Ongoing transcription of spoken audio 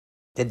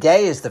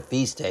Today is the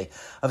feast day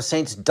of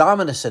Saints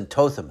Dominus and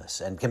Tothimus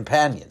and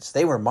companions.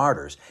 They were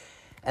martyrs.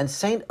 And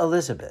Saint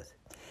Elizabeth.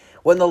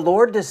 When the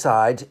Lord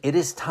decides it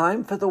is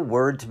time for the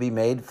Word to be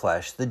made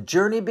flesh, the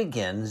journey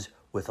begins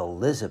with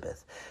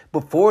Elizabeth.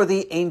 Before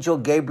the angel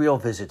Gabriel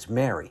visits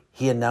Mary,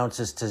 he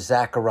announces to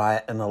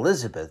Zachariah and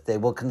Elizabeth they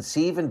will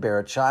conceive and bear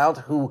a child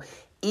who,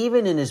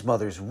 even in his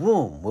mother's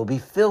womb, will be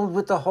filled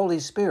with the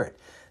Holy Spirit.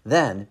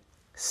 Then,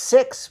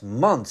 6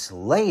 months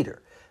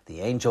later,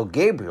 the angel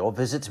Gabriel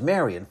visits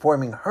Mary,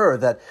 informing her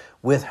that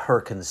with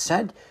her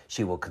consent,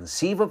 she will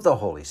conceive of the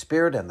Holy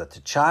Spirit and that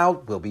the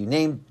child will be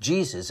named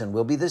Jesus and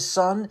will be the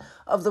Son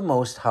of the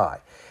Most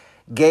High.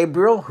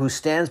 Gabriel, who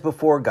stands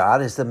before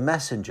God, is the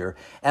messenger,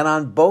 and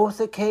on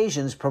both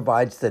occasions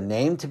provides the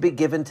name to be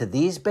given to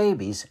these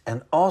babies,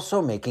 and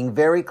also making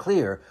very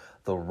clear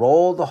the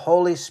role the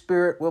Holy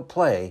Spirit will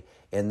play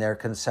in their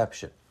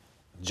conception.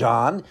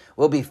 John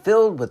will be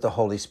filled with the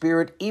Holy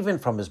Spirit even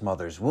from his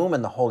mother's womb,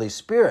 and the Holy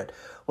Spirit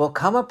will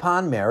come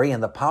upon Mary,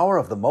 and the power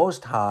of the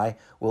Most High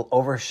will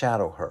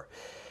overshadow her.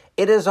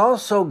 It is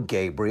also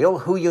Gabriel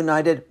who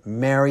united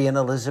Mary and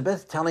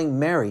Elizabeth, telling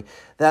Mary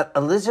that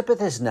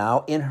Elizabeth is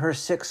now in her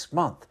 6th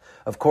month.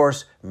 Of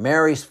course,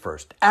 Mary's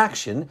first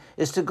action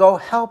is to go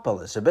help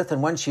Elizabeth,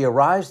 and when she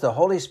arrives, the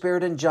Holy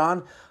Spirit in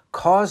John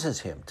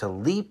causes him to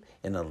leap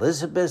in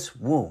Elizabeth's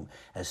womb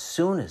as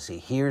soon as he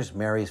hears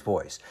Mary's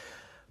voice.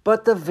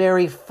 But the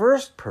very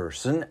first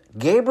person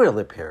Gabriel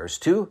appears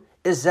to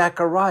is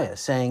Zachariah,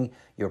 saying,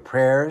 "Your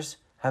prayers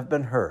have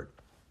been heard."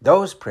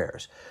 Those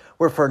prayers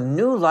were for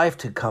new life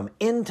to come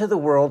into the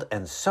world,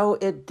 and so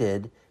it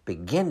did,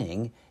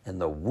 beginning in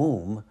the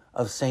womb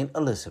of St.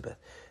 Elizabeth.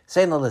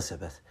 St.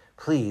 Elizabeth,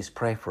 please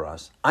pray for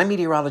us. I'm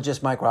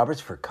meteorologist Mike Roberts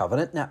for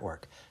Covenant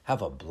Network.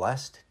 Have a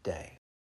blessed day.